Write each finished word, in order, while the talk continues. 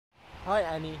Hi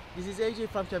Annie, this is AJ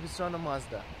from Capo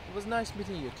Mazda. It was nice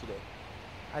meeting you today.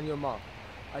 And your mom.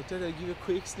 I thought I'd give you a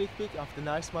quick sneak peek of the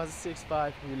nice Mazda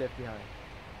CX-5 we left behind.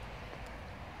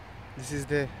 This is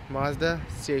the Mazda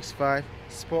CX-5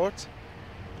 Sport.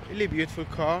 Really beautiful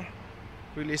car,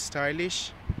 really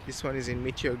stylish. This one is in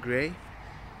Meteor Grey.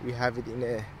 We have it in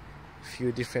a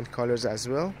few different colors as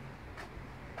well.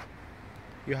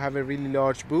 You have a really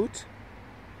large boot.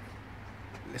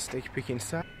 Let's take a peek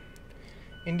inside.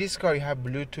 In this car you have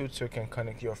Bluetooth, so you can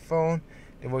connect your phone,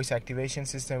 the voice activation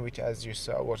system, which as you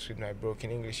saw works with my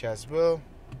broken English as well,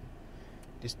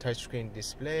 this touchscreen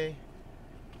display,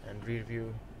 and rear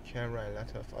view camera, and a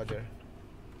lot of other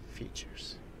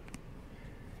features.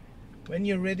 When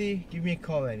you're ready, give me a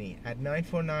call, Annie, at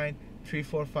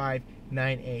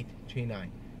 949-345-9839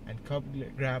 and come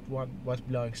grab what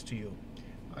belongs to you.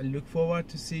 I look forward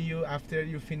to see you after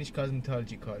you finish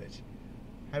cosmetology college.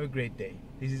 Have a great day.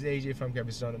 This is AJ from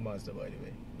Capo Mazda, by the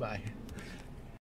way. Bye.